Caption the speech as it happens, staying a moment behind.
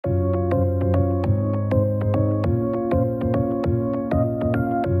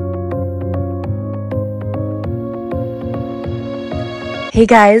Hey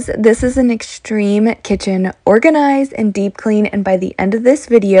guys, this is an extreme kitchen organize and deep clean, and by the end of this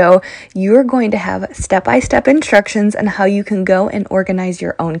video, you're going to have step-by-step instructions on how you can go and organize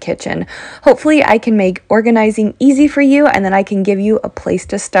your own kitchen. Hopefully I can make organizing easy for you, and then I can give you a place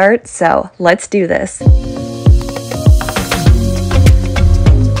to start, so let's do this.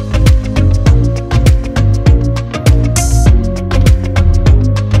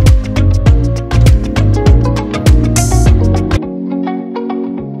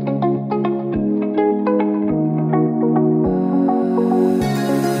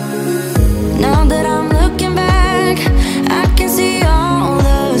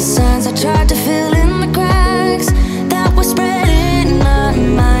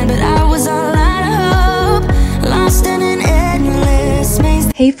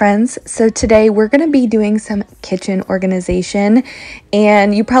 Hey friends, so today we're going to be doing some kitchen organization,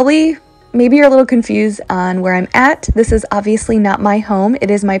 and maybe you're a little confused on where I'm at. This is obviously not my home.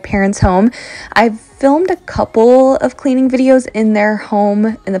 It is my parents' home. I've filmed a couple of cleaning videos in their home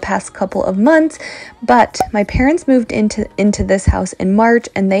in the past couple of months, but my parents moved into this house in March,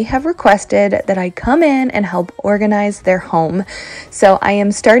 and they have requested that I come in and help organize their home. So I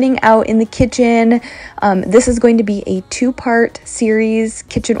am starting out in the kitchen. This is going to be a two-part series,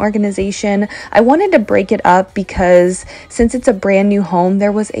 kitchen organization. I wanted to break it up because since it's a brand new home,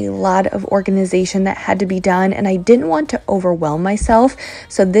 there was a lot of organization that had to be done, and I didn't want to overwhelm myself.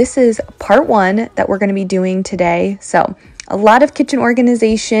 So this is part one that we're going to be doing today. So a lot of kitchen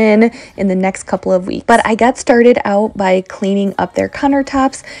organization in the next couple of weeks. But I got started out by cleaning up their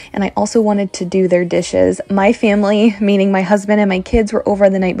countertops, and I also wanted to do their dishes. My family, meaning my husband and my kids, were over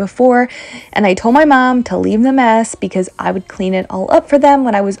the night before, and I told my mom to leave the mess because I would clean it all up for them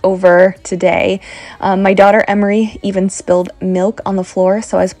when I was over today. My daughter Emery even spilled milk on the floor,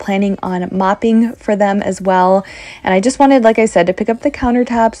 so I was planning on mopping for them as well. And I just wanted, like I said, to pick up the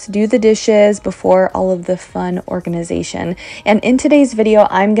countertops, do the dishes before all of the fun organization. And in today's video,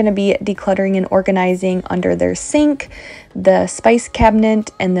 I'm going to be decluttering and organizing under their sink, the spice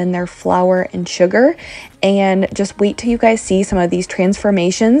cabinet, and then their flour and sugar. And just wait till you guys see some of these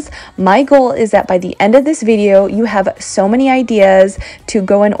transformations. My goal is that by the end of this video, you have so many ideas to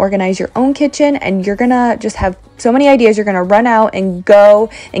go and organize your own kitchen, and you're gonna just have so many ideas, you're gonna run out and go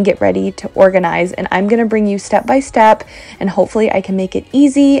and get ready to organize. And I'm gonna bring you step by step, and hopefully I can make it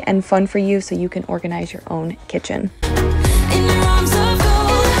easy and fun for you so you can organize your own kitchen. In your arms of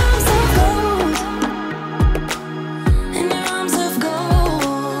gold, in your arms of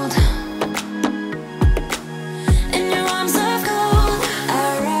gold, in your arms of gold,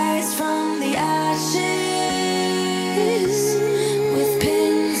 I rise from the ashes with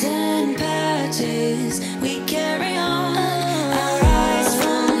pins and patches. We carry on. I rise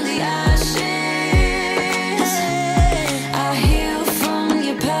from the ashes. I heal from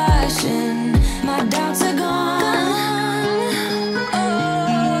your passion. My doubts are gone.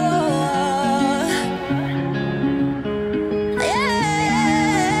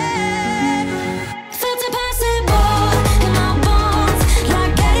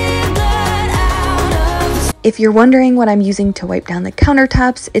 If you're wondering what I'm using to wipe down the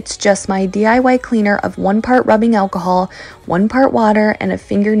countertops, it's just my DIY cleaner of 1 part rubbing alcohol, 1 part water, and a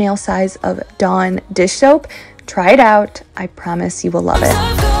fingernail size of Dawn dish soap. Try it out. I promise you will love it.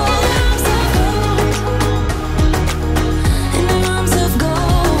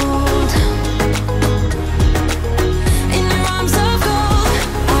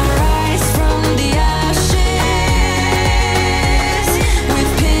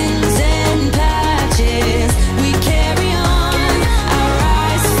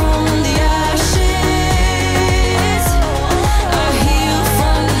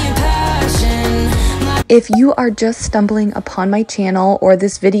 If you are just stumbling upon my channel or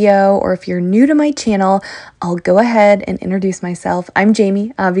this video, or if you're new to my channel, I'll go ahead and introduce myself. I'm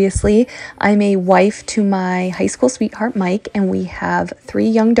Jamie, obviously. I'm a wife to my high school sweetheart, Mike, and we have 3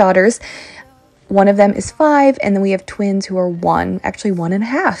 young daughters. One of them is 5, and then we have twins who are 1, actually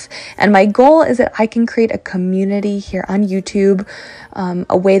 1.5. And my goal is that I can create a community here on YouTube,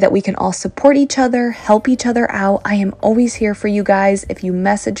 a way that we can all support each other, help each other out. I am always here for you guys. If you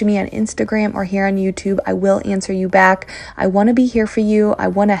message me on Instagram or here on YouTube, I will answer you back. I want to be here for you. I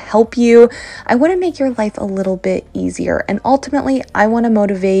want to help you. I want to make your life a little bit easier. And ultimately, I want to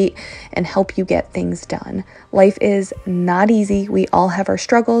motivate and help you get things done. Life is not easy. We all have our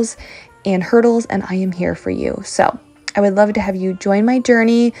struggles and hurdles, and I am here for you. So I would love to have you join my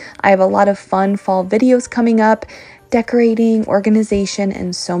journey. I have a lot of fun fall videos coming up, decorating, organization,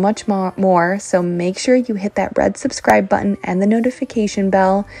 and so much more. So make sure you hit that red subscribe button and the notification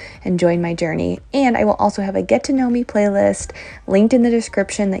bell and join my journey. And I will also have a get to know me playlist linked in the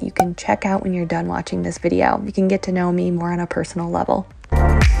description that you can check out when you're done watching this video. You can get to know me more on a personal level.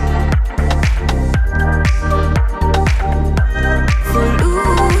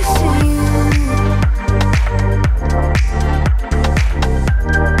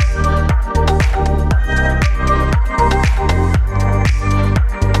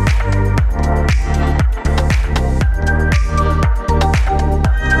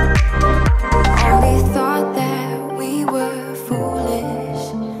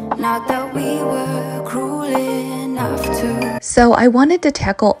 So I wanted to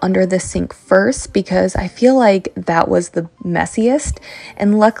tackle under the sink first because I feel like that was the messiest.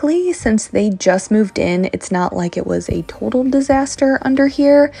 And luckily, since they just moved in, it's not like it was a total disaster under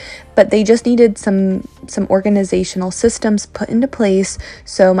here, but they just needed some organizational systems put into place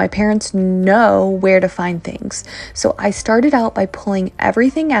so my parents know where to find things. So I started out by pulling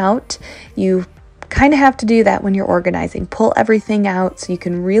everything out. You kind of have to do that when you're organizing. Pull everything out so you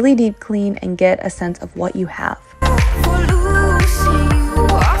can really deep clean and get a sense of what you have.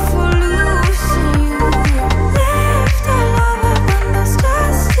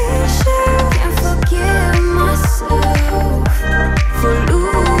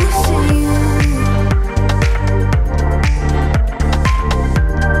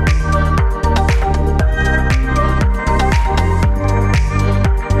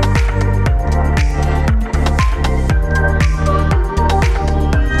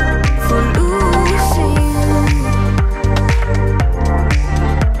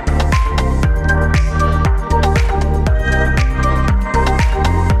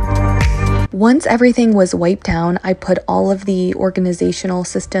 Once everything was wiped down, I put all of the organizational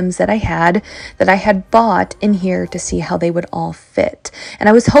systems that I had bought in here to see how they would all fit. And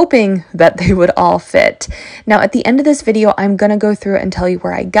I was hoping that they would all fit. Now, at the end of this video, I'm going to go through and tell you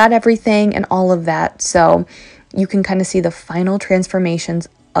where I got everything and all of that. So you can kind of see the final transformations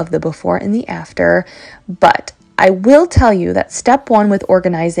of the before and the after. But I will tell you that step one with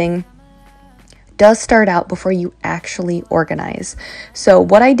organizing does start out before you actually organize. So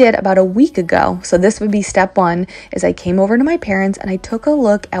what I did about a week ago, so this would be step one, is I came over to my parents and I took a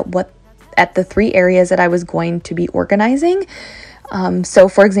look at the 3 areas that I was going to be organizing. So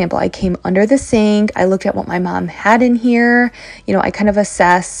for example, I came under the sink, I looked at what my mom had in here, I kind of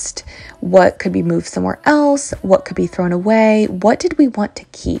assessed what could be moved somewhere else, what could be thrown away, what did we want to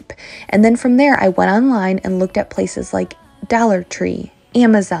keep? And then from there, I went online and looked at places like Dollar Tree,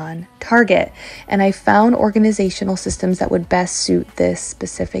 Amazon, Target, and I found organizational systems that would best suit this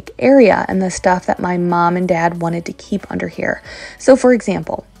specific area and the stuff that my mom and dad wanted to keep under here. So for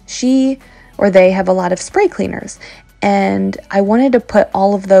example, they have a lot of spray cleaners, and I wanted to put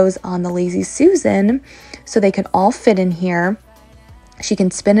all of those on the Lazy Susan so they could all fit in here. She can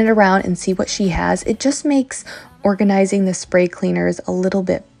spin it around and see what she has. It just makes organizing the spray cleaners a little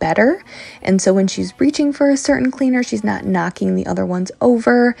bit better. And so when she's reaching for a certain cleaner, she's not knocking the other ones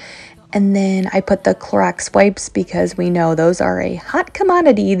over. And then I put the Clorox wipes, because we know those are a hot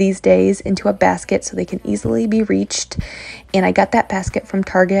commodity these days, into a basket so they can easily be reached. And I got that basket from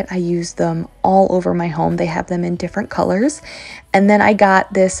Target. I use them all over my home. They have them in different colors. And then I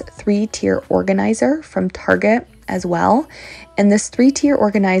got this 3-tier organizer from Target as well. And this 3-tier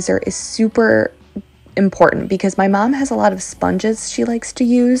organizer is super important because my mom has a lot of sponges she likes to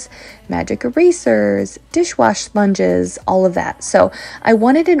use, magic erasers, dishwash sponges, all of that. So I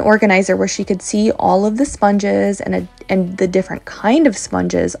wanted an organizer where she could see all of the sponges and the different kind of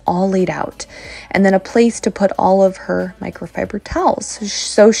sponges all laid out, and then a place to put all of her microfiber towels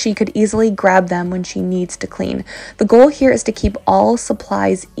so she could easily grab them when she needs to clean. The goal here is to keep all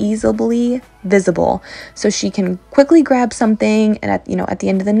supplies easily visible so she can quickly grab something and at the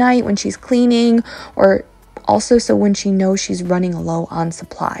end of the night when she's cleaning, or also so when she knows she's running low on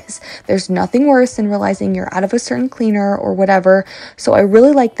supplies. There's nothing worse than realizing you're out of a certain cleaner or whatever. So I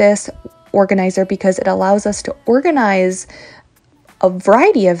really like this organizer because it allows us to organize a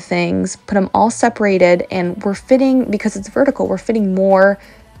variety of things, put them all separated, and because it's vertical, we're fitting more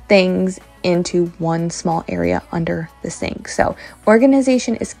things into one small area under the sink. So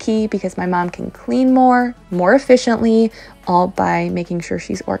organization is key because my mom can clean more efficiently, all by making sure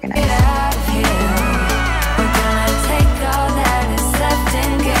she's organized.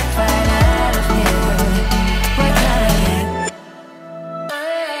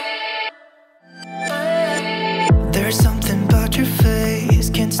 There's something about your face,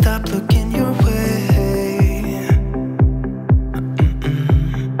 can't stop looking your way.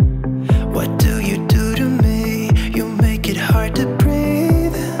 What do you do to me? You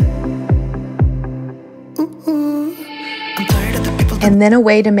And then a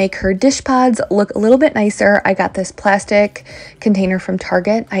way to make her dish pods look a little bit nicer, I got this plastic container from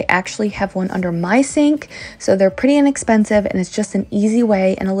Target. I actually have one under my sink, so they're pretty inexpensive, and it's just an easy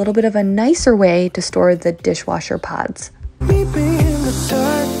way and a little bit of a nicer way to store the dishwasher pods. Meet me in the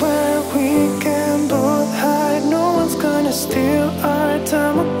dark where we can both hide. No one's gonna steal our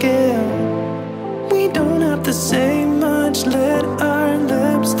time again. We don't have to say much, let our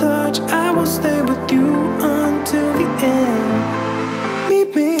lips touch. I will stay with you until the end.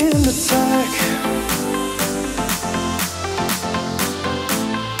 Meet me in the dark.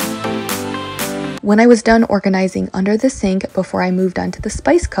 When I was done organizing under the sink before I moved on to the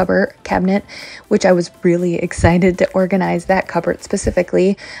spice cupboard cabinet, which I was really excited to organize that cupboard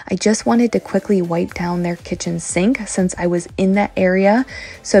specifically, I just wanted to quickly wipe down their kitchen sink since I was in that area.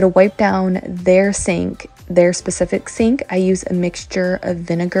 So to wipe down their sink, their specific sink, I use a mixture of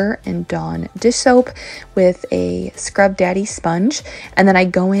vinegar and Dawn dish soap with a Scrub Daddy sponge, and then I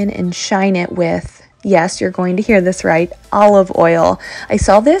go in and shine it with, yes, you're going to hear this right, olive oil. I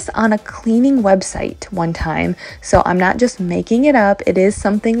saw this on a cleaning website one time, so I'm not just making it up. It is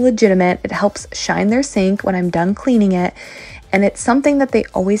something legitimate. It helps shine their sink when I'm done cleaning it, and it's something that they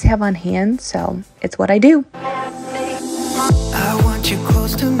always have on hand, so it's what I do. I want you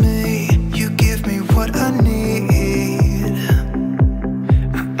close to me. You give me what I need.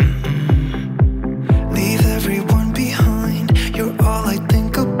 Leave everyone behind. You're all I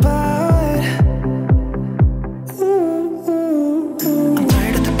think about. I'm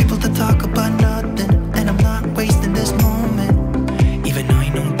tired of the people that talk about nothing, and I'm not wasting this moment. Even though I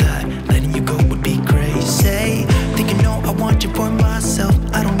know that letting you go would be crazy. Think you know I want you for myself.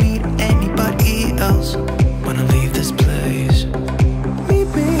 I don't need anybody else when I leave this place. Meet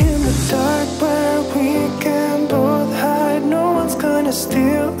me in the dark where we can both hide. No one's gonna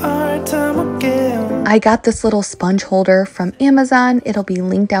steal our time again. I got this little sponge holder from Amazon. It'll be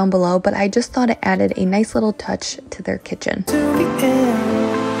linked down below, but I just thought it added a nice little touch to their kitchen. To the end.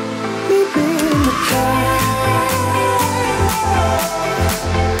 Meet me in the dark.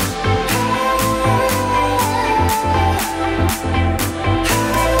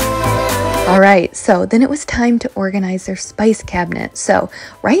 All right, so then it was time to organize their spice cabinet. So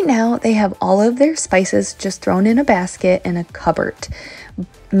right now they have all of their spices just thrown in a basket in a cupboard,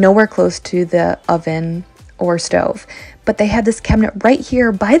 nowhere close to the oven or stove. But they had this cabinet right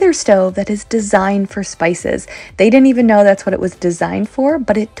here by their stove that is designed for spices. They didn't even know that's what it was designed for,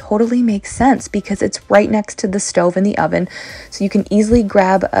 but it totally makes sense because it's right next to the stove and the oven. So you can easily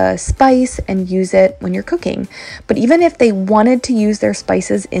grab a spice and use it when you're cooking. But even if they wanted to use their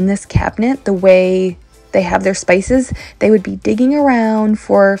spices in this cabinet the way they have their spices, they would be digging around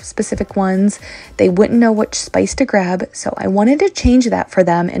for specific ones. They wouldn't know which spice to grab. So I wanted to change that for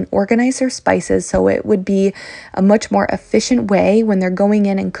them and organize their spices so it would be a much more efficient way when they're going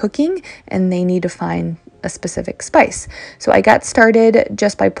in and cooking and they need to find a specific spice. So I got started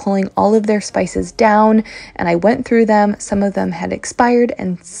just by pulling all of their spices down, and I went through them. Some of them had expired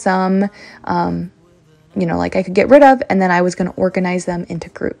and some, like I could get rid of, and then I was going to organize them into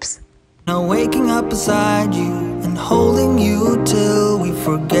groups. Now waking up beside you and holding you till we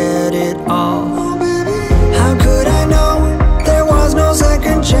forget it all. How could I know there was no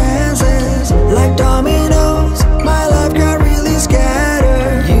second chances? Like dominoes, my life got really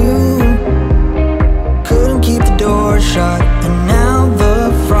scattered. You couldn't keep the door shut, and now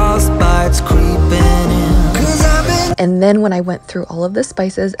the frostbite's creeping in. 'Cause I've been. And then when I went through all of the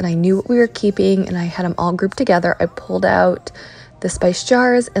spices and I knew what we were keeping and I had them all grouped together, I pulled out the spice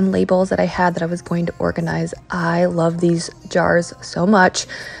jars and labels that I had that I was going to organize. I love these jars so much.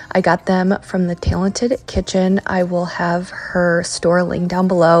 I got them from the Talented Kitchen. I will have her store linked down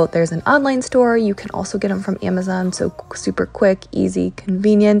below. There's an online store. You can also get them from Amazon, so super quick, easy,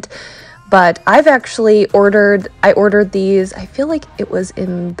 convenient. But I've actually ordered these, I feel like it was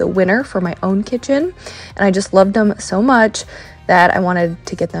in the winter for my own kitchen, and I just loved them so much that I wanted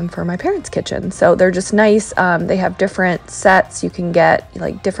to get them for my parents' kitchen. So they're just nice. They have different sets. You can get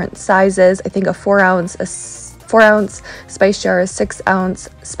like different sizes. I think a 4 ounce spice jar, 6 ounce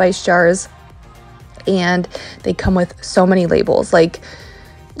spice jars, and they come with so many labels, like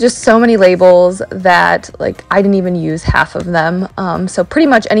just so many labels that like I didn't even use half of them. So pretty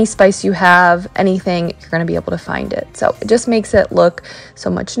much any spice you have, anything, you're going to be able to find it. So it just makes it look so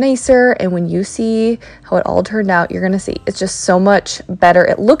much nicer. And when you see how it all turned out, you're going to see it's just so much better.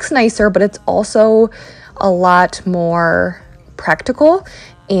 It looks nicer, but it's also a lot more practical,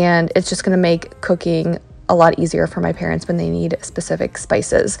 and it's just going to make cooking a lot easier for my parents when they need specific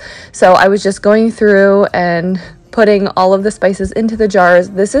spices. So I was just going through and putting all of the spices into the jars.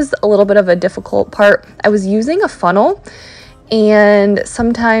 This is a little bit of a difficult part. I was using a funnel and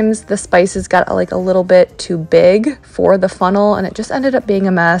sometimes the spices got like a little bit too big for the funnel and it just ended up being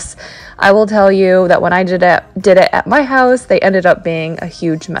a mess. I will tell you that when I did it at my house, they ended up being a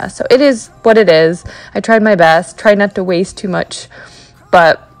huge mess. So it is what it is. I tried my best, tried not to waste too much,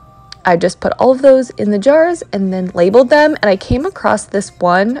 but I just put all of those in the jars and then labeled them. And I came across this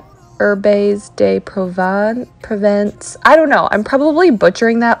one, Herbes de Provence. I don't know. I'm probably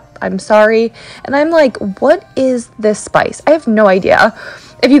butchering that. I'm sorry. And I'm like, what is this spice? I have no idea.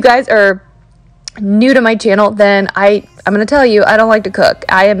 If you guys are new to my channel, then I'm going to tell you, I don't like to cook.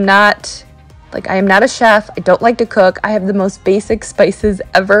 I am not a chef. I don't like to cook. I have the most basic spices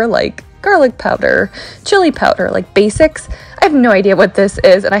ever, like garlic powder, chili powder, like basics. I have no idea what this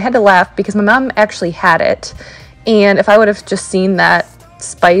is. And I had to laugh because my mom actually had it. And if I would have just seen that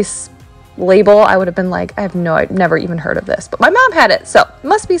spice label, I would have been like, I've never even heard of this, but my mom had it, so it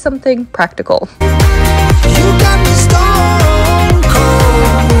must be something practical. You got me stone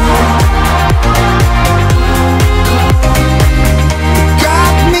cold. You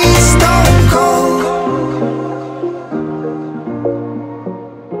got me stone cold.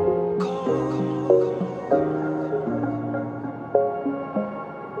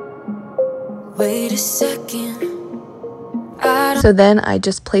 Wait a second. So then I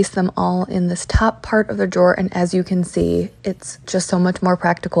just placed them all in this top part of the drawer, and as you can see, it's just so much more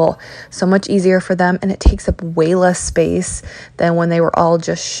practical, so much easier for them, and it takes up way less space than when they were all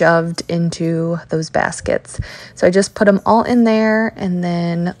just shoved into those baskets. So I just put them all in there and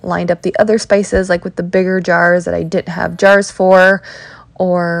then lined up the other spices, like with the bigger jars that I didn't have jars for,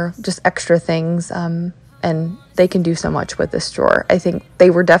 or just extra things, and they can do so much with this drawer. I think they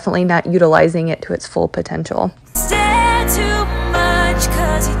were definitely not utilizing it to its full potential. Stare too much,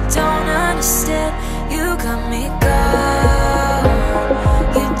 'cause you don't understand. You got me gone.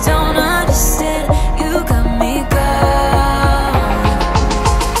 You don't understand. You got me gone.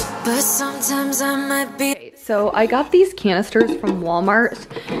 But sometimes I might be. So I got these canisters from Walmart.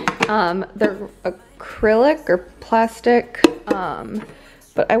 They're acrylic or plastic,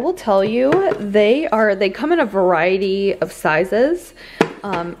 but I will tell you, they come in a variety of sizes,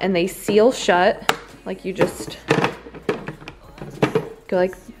 and they seal shut. Like, you just go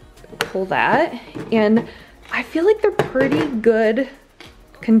like pull that, and I feel like they're pretty good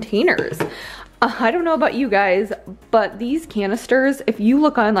containers. I don't know about you guys, but these canisters, if you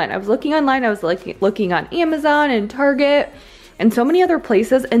look online, I was looking online, I was looking on Amazon and Target and so many other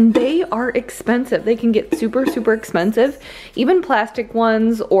places, and they are expensive. They can get super, super expensive, even plastic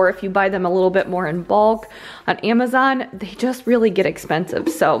ones, or if you buy them a little bit more in bulk on Amazon, they just really get expensive.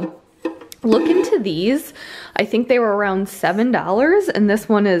 So look into these. I think they were around $7, and this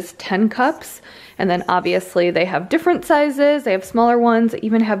one is 10 cups. And then obviously they have different sizes. They have smaller ones,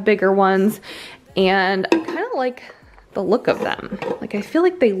 even have bigger ones. And I kind of like the look of them. Like, I feel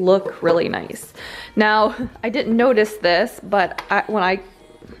like they look really nice. Now, I didn't notice this, but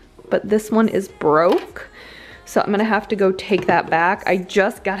this one is broke. So I'm gonna have to go take that back. I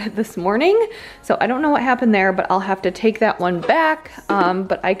just got it this morning, so I don't know what happened there, but I'll have to take that one back.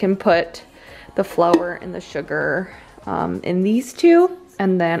 But I can put the flour and the sugar in these two,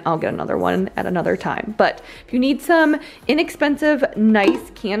 and then I'll get another one at another time. But if you need some inexpensive,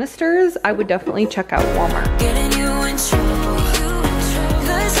 nice canisters, I would definitely check out Walmart. Getting you in trouble,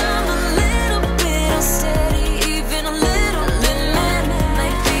 'cause I'm a little bit unsteady, even a little bit mad.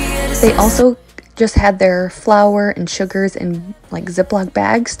 Might be a They also just had their flour and sugars in like Ziploc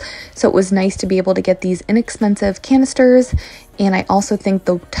bags, so it was nice to be able to get these inexpensive canisters. And I also think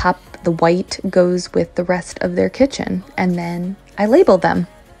the white goes with the rest of their kitchen, and then I labeled them.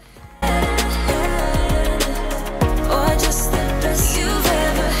 or just the best you've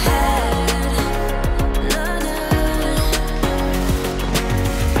ever had. No, no.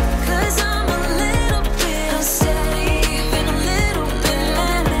 'Cause I'm a little bit unsteady, even a little bit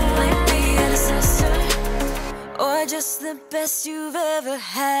mad. Might be a disaster, or just the best you've ever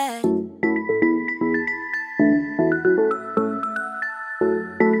had.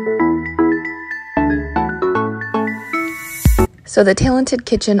 So the Talented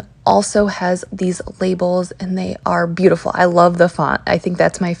Kitchen also has these labels, and they are beautiful. I love the font. I think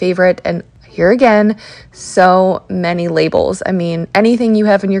that's my favorite. And here again, so many labels. I mean, anything you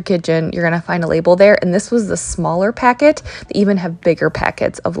have in your kitchen, you're gonna find a label there. And this was the smaller packet. They even have bigger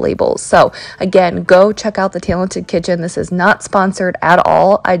packets of labels. So again, go check out the Talented Kitchen. This is not sponsored at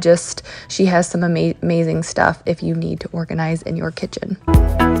all. She has some amazing stuff if you need to organize in your kitchen.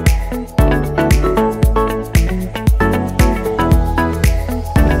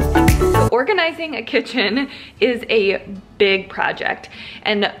 Organizing a kitchen is a big project,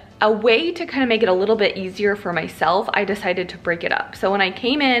 and a way to kind of make it a little bit easier for myself, I decided to break it up. So when I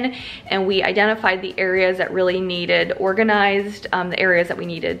came in and we identified the areas that really needed organized, the areas that we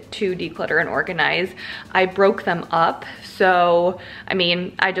needed to declutter and organize, I broke them up. So, I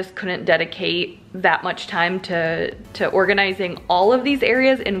mean, I just couldn't dedicate that much time to organizing all of these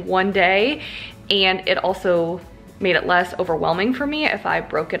areas in one day. And it also made it less overwhelming for me if I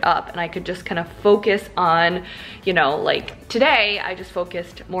broke it up and I could just kind of focus on, you know, like today I just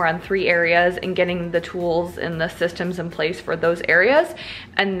focused more on 3 areas and getting the tools and the systems in place for those areas.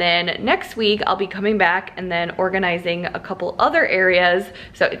 And then next week I'll be coming back and then organizing a couple other areas.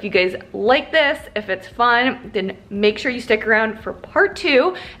 So if you guys like this, if it's fun, then make sure you stick around for part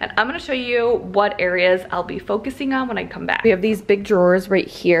 2, and I'm gonna show you what areas I'll be focusing on when I come back. We have these big drawers right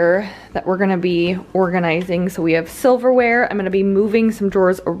here that we're gonna be organizing. So we have silverware. I'm gonna be moving some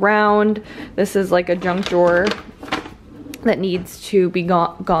drawers around. This is like a junk drawer that needs to be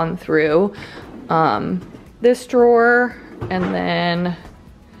gone through. This drawer, and then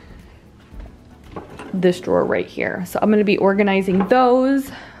this drawer right here. So I'm gonna be organizing those.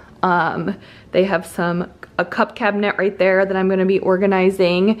 They have a cup cabinet right there that I'm gonna be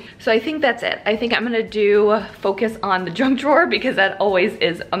organizing. So I think that's it. I think I'm gonna focus on the junk drawer because that always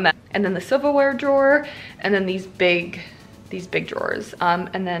is a mess. And then the silverware drawer, and then these big drawers,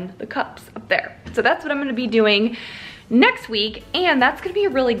 and then the cups up there. So that's what I'm gonna be doing next week, and that's gonna be a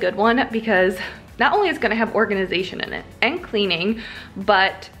really good one because not only is it gonna have organization in it and cleaning,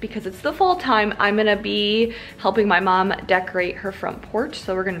 but because it's the fall time, I'm gonna be helping my mom decorate her front porch.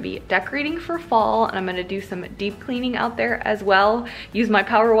 So we're gonna be decorating for fall, and I'm gonna do some deep cleaning out there as well, use my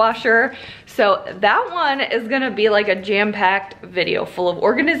power washer. So that one is gonna be like a jam-packed video full of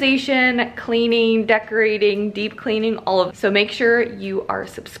organization, cleaning, decorating, deep cleaning, all of it. So make sure you are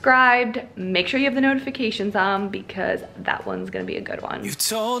subscribed, make sure you have the notifications on because that one's gonna be a good one. You've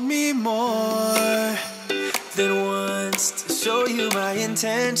told me more than once to show you my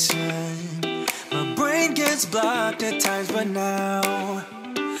intention. My brain gets blocked at times, but now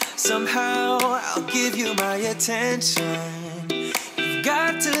somehow I'll give you my attention. You've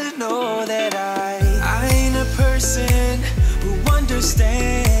got to know that I ain't a person who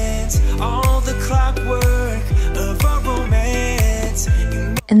understands all the clockwork of our romance.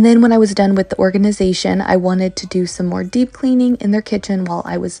 And then when I was done with the organization, I wanted to do some more deep cleaning in their kitchen while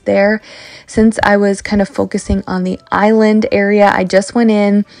I was there. Since I was kind of focusing on the island area, I just went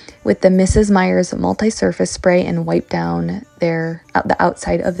in with the Mrs. Meyer's multi-surface spray and wiped down the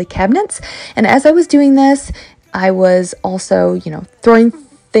outside of the cabinets. And as I was doing this, I was also, you know, throwing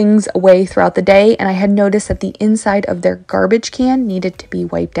things away throughout the day, and I had noticed that the inside of their garbage can needed to be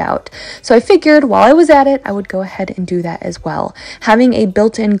wiped out. So I figured while I was at it, I would go ahead and do that as well. Having a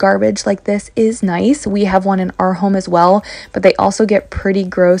built-in garbage like this is nice. We have one in our home as well, but they also get pretty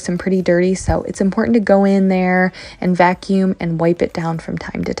gross and pretty dirty, so it's important to go in there and vacuum and wipe it down from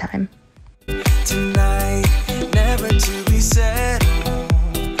time to time. Tonight, never to be said.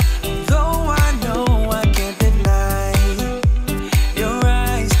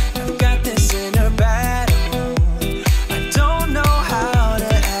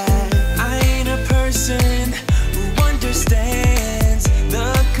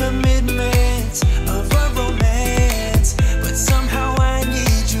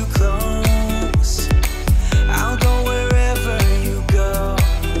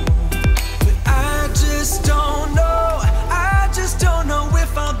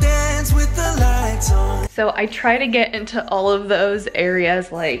 So I try to get into all of those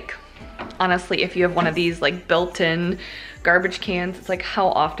areas. Like, honestly, if you have one of these like built-in garbage cans, it's like, how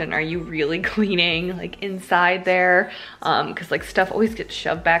often are you really cleaning like inside there? Because like stuff always gets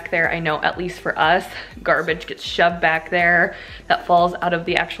shoved back there. I know, at least for us, garbage gets shoved back there that falls out of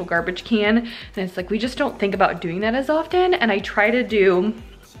the actual garbage can, and it's like we just don't think about doing that as often. And I try to do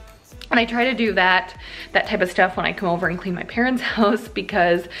that type of stuff when I come over and clean my parents' house,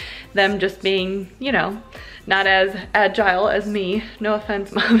 because them just being, you know, not as agile as me, no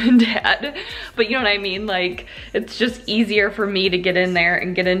offense mom and dad, but you know what I mean? Like, it's just easier for me to get in there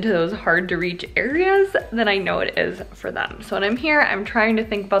and get into those hard to reach areas than I know it is for them. So when I'm here, I'm trying to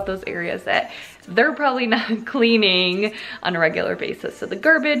think about those areas that they're probably not cleaning on a regular basis. So the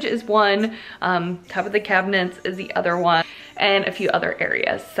garbage is one, top of the cabinets is the other one, and a few other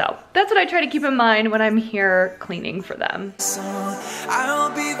areas. So that's what I try to keep in mind when I'm here cleaning for them. So I'll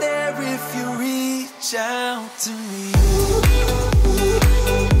be there if you reach out to me.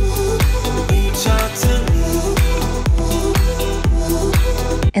 Reach out to me.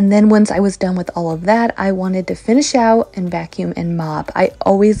 And then once I was done with all of that, I wanted to finish out and vacuum and mop. I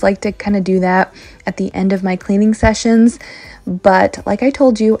always like to kind of do that at the end of my cleaning sessions. But like I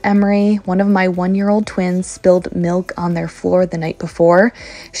told you, Emery, one of my 1-year-old twins, spilled milk on their floor the night before.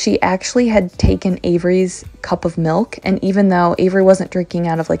 She actually had taken Avery's cup of milk, and even though Avery wasn't drinking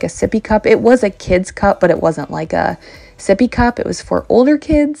out of like a sippy cup, it was a kid's cup, but it wasn't like a sippy cup. It was for older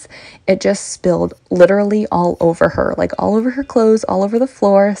kids. It just spilled literally all over her, like all over her clothes, all over the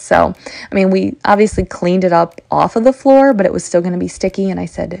floor. So, I mean, we obviously cleaned it up off of the floor, but it was still going to be sticky. And I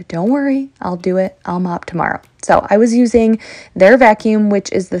said, don't worry, I'll do it. I'll mop tomorrow. So I was using their vacuum,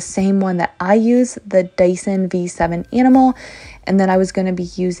 which is the same one that I use, the Dyson V7 Animal. And then I was going to be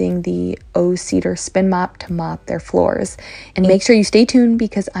using the O Cedar Spin Mop to mop their floors. And make sure you stay tuned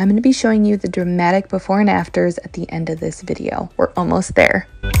because I'm going to be showing you the dramatic before and afters at the end of this video. We're almost there.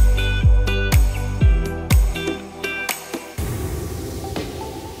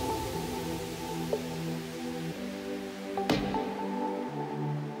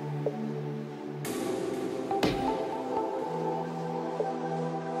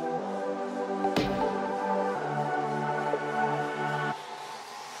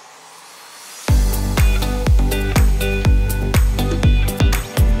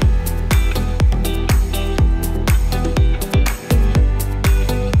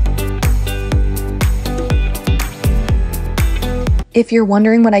 If you're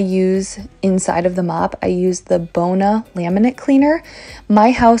wondering what I use inside of the mop, I use the Bona laminate cleaner.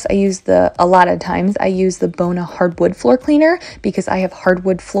 My house, a lot of times I use the Bona hardwood floor cleaner because I have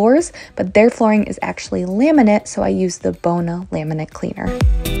hardwood floors, but their flooring is actually laminate, so I use the Bona laminate cleaner.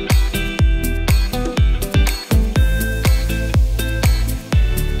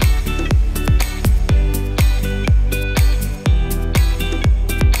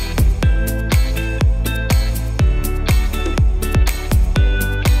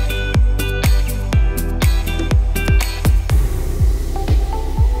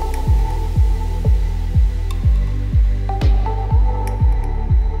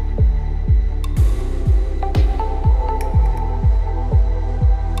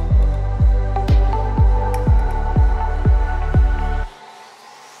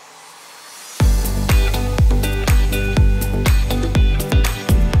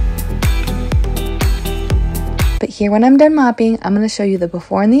 But here when I'm done mopping, I'm going to show you the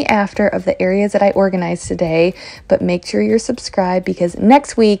before and the after of the areas that I organized today. But make sure you're subscribed because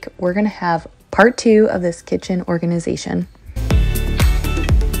next week we're going to have part 2 of this kitchen organization.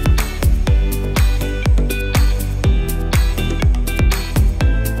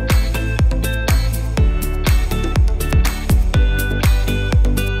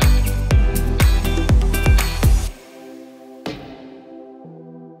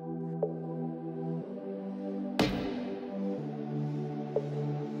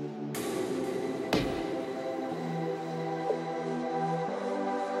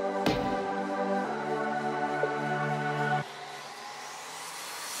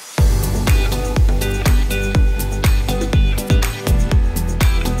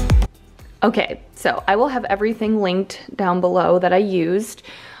 Okay, so I will have everything linked down below that I used,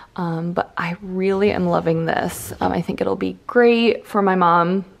 but I really am loving this. I think it'll be great for my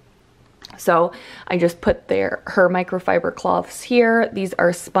mom. So I just put her microfiber cloths here. These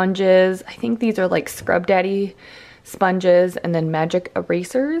are sponges. I think these are like Scrub Daddy sponges and then magic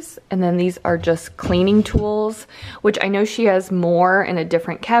erasers. And then these are just cleaning tools, which I know she has more in a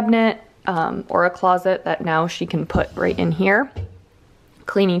different cabinet or a closet that now she can put right in here.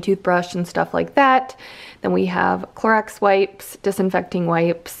 Cleaning toothbrush and stuff like that. Then we have Clorox wipes, disinfecting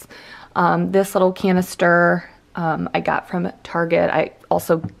wipes. This little canister I got from Target. I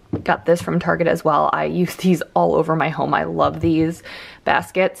also got this from Target as well. I use these all over my home. I love these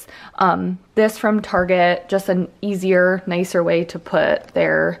baskets. This from Target, just an easier, nicer way to put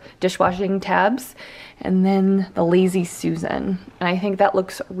their dishwashing tabs. And then the Lazy Susan. And I think that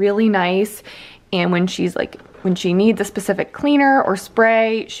looks really nice. And when she needs a specific cleaner or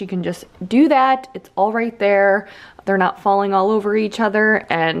spray, she can just do that. It's all right there. They're not falling all over each other.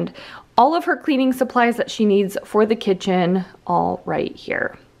 And all of her cleaning supplies that she needs for the kitchen, all right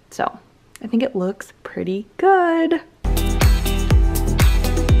here. So I think it looks pretty good.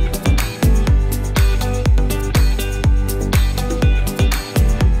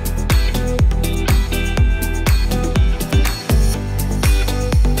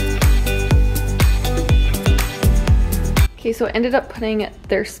 Okay, so I ended up putting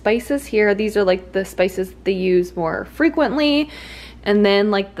their spices here. These are like the spices they use more frequently. And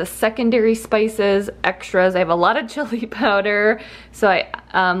then like the secondary spices, extras. I have a lot of chili powder, so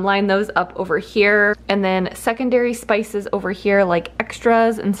I line those up over here. And then secondary spices over here, like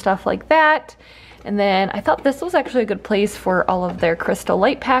extras and stuff like that. And then I thought this was actually a good place for all of their crystal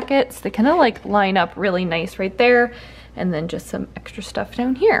light packets. They kind of like line up really nice right there. And then just some extra stuff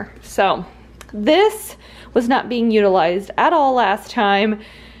down here. So this was not being utilized at all last time.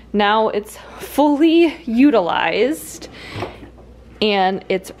 Now it's fully utilized. And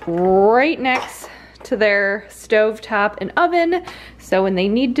it's right next to their stove top and oven. So when they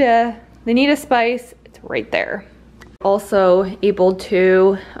need a spice, it's right there. Also able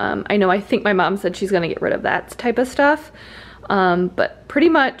to, I think my mom said she's gonna get rid of that type of stuff. But pretty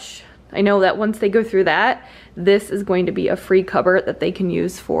much, I know that once they go through that, this is going to be a free cupboard that they can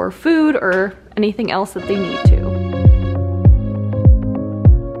use for food or anything else that they need to.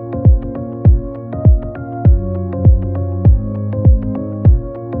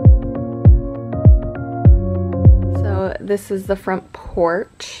 This is the front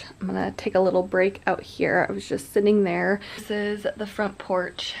porch. I'm gonna take a little break out here. I was just sitting there. This is the front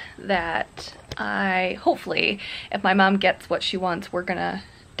porch that hopefully, if my mom gets what she wants, we're gonna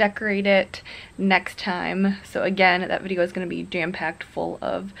decorate it next time. So again, that video is gonna be jam-packed full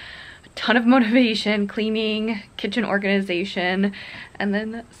of a ton of motivation, cleaning, kitchen organization, and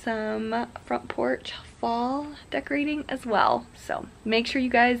then some front porch fall decorating as well. So make sure you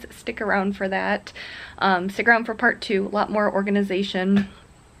guys stick around for that. Stick around for part 2, a lot more organization.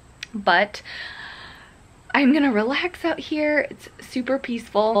 But I'm gonna relax out here. It's super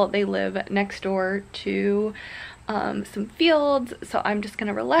peaceful. They live next door to some fields, so I'm just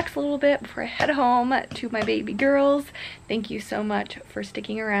gonna relax a little bit before I head home to my baby girls. Thank you so much for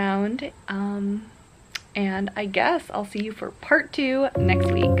sticking around. And I guess I'll see you for part 2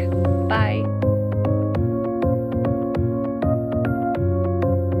 next week. Bye.